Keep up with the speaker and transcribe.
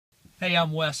Hey,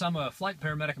 I'm Wes. I'm a flight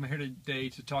paramedic. I'm here today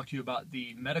to talk to you about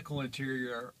the medical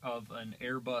interior of an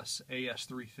Airbus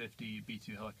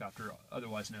AS350B2 helicopter,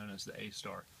 otherwise known as the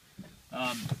A-Star.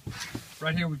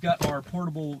 Right here we've got our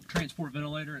portable transport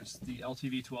ventilator. It's the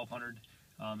LTV 1200.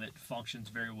 It functions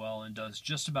very well and does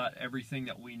just about everything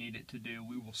that we need it to do.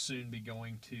 We will soon be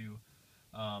going to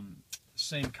the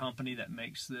same company that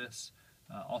makes this,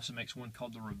 also makes one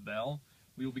called the Rebel.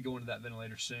 We will be going to that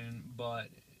ventilator soon, but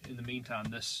in the meantime,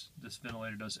 this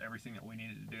ventilator does everything that we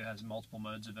need it to do. It has multiple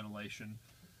modes of ventilation.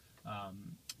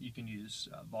 You can use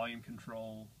volume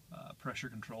control, pressure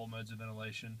control modes of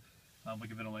ventilation. We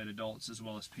can ventilate adults as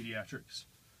well as pediatrics.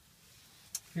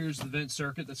 Here's the vent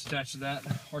circuit that's attached to that.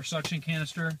 Our suction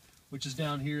canister, which is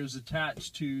down here, is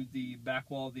attached to the back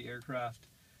wall of the aircraft.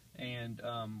 And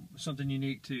something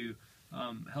unique to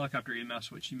helicopter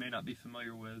EMS, which you may not be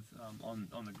familiar with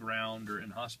on the ground or in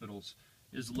hospitals,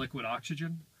 is liquid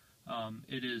oxygen.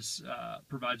 It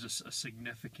provides us a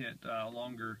significant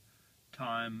longer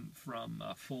time from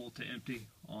full to empty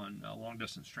on long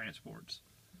distance transports.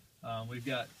 We've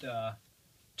got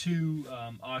two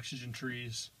oxygen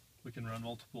trees. We can run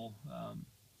multiple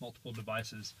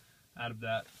devices out of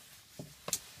that.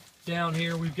 Down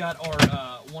here we've got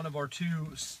our one of our two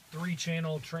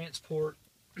 3-channel transport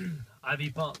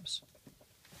IV pumps.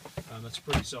 That's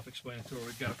pretty self-explanatory.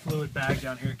 We've got a fluid bag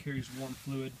down here that carries warm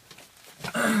fluid.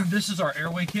 This is our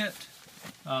Airway Kit.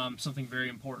 Something very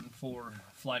important for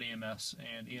flight EMS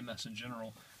and EMS in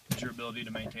general is your ability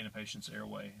to maintain a patient's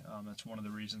airway. That's one of the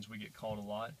reasons we get called a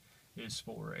lot, is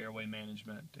for airway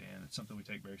management, and it's something we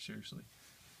take very seriously.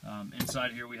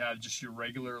 Inside here we have just your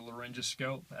regular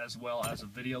laryngoscope as well as a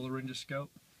video laryngoscope.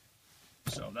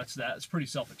 So that's that. It's pretty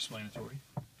self-explanatory.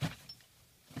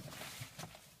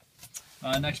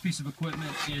 Next piece of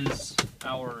equipment is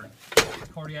our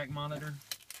cardiac monitor,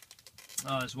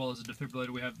 as well as a defibrillator.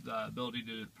 We have the ability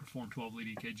to perform 12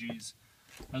 lead EKGs,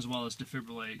 as well as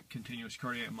defibrillate continuous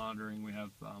cardiac monitoring. We have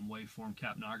waveform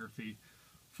capnography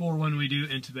for when we do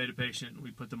intubate a patient. We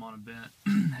put them on a vent.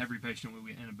 Every patient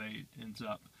we intubate ends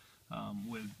up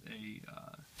with a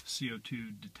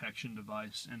CO2 detection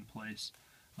device in place,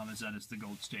 as that is the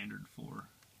gold standard for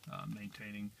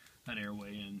maintaining an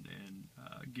airway and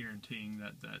guaranteeing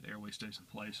that airway stays in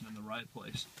place and in the right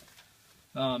place.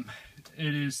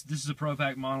 This is a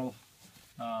ProPack model.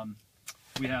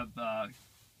 We have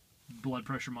blood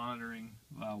pressure monitoring,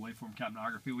 waveform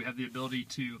capnography. We have the ability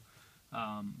to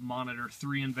monitor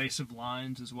 3 invasive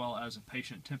lines as well as a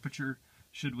patient temperature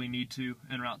should we need to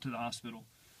en route to the hospital.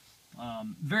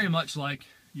 Very much like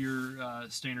your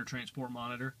standard transport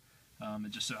monitor. It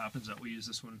just so happens that we use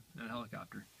this one in a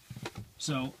helicopter.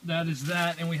 So that is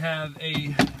that, and we have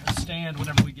a stand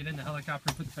whenever we get in the helicopter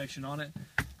and put the patient on it.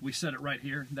 We set it right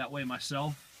here. That way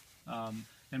myself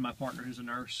and my partner, who's a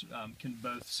nurse, can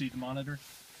both see the monitor.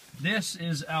 This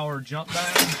is our jump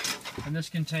bag, and this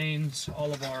contains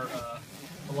all of our,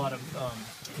 a lot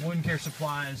of wound care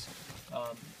supplies,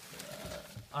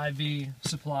 IV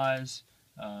supplies,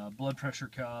 blood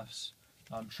pressure cuffs,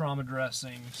 trauma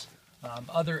dressings,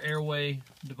 other airway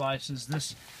devices.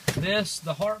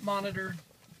 The heart monitor,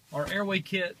 our Airway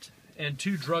Kit, and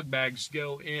 2 drug bags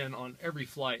go in on every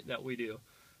flight that we do.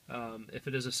 If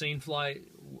it is a scene flight,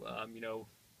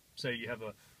 say you have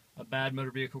a bad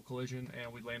motor vehicle collision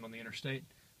and we land on the interstate,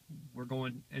 we're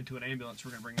going into an ambulance,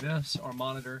 we're going to bring this, our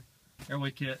monitor,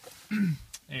 Airway Kit,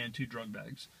 and 2 drug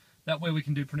bags. That way we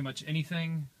can do pretty much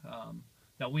anything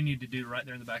that we need to do right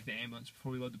there in the back of the ambulance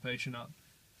before we load the patient up.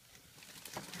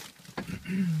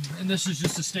 And this is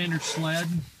just a standard sled,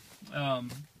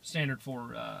 standard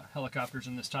for helicopters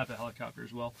and this type of helicopter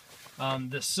as well.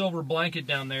 This silver blanket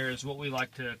down there is what we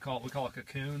like to call a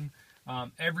cocoon.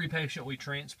 Every patient we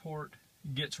transport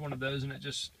gets one of those, and it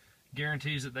just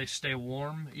guarantees that they stay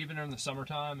warm. Even in the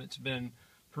summertime, it's been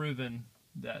proven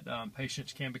that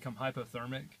patients can become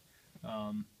hypothermic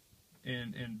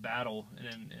in battle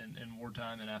and in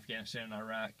wartime in Afghanistan and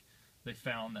Iraq. They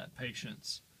found that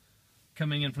patients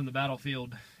coming in from the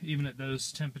battlefield, even at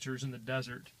those temperatures in the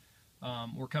desert,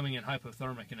 were coming in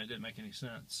hypothermic, and it didn't make any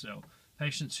sense. So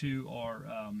patients who are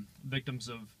victims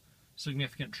of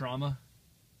significant trauma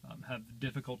have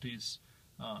difficulties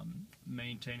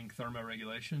maintaining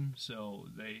thermoregulation. So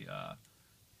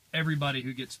everybody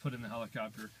who gets put in the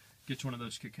helicopter gets one of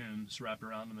those cocoons wrapped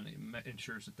around them, and it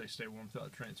ensures that they stay warm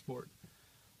throughout the transport.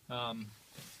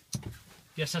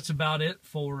 Guess that's about it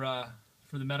for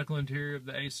the medical interior of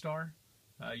the A-Star.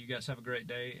 You guys have a great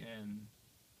day, and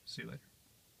see you later.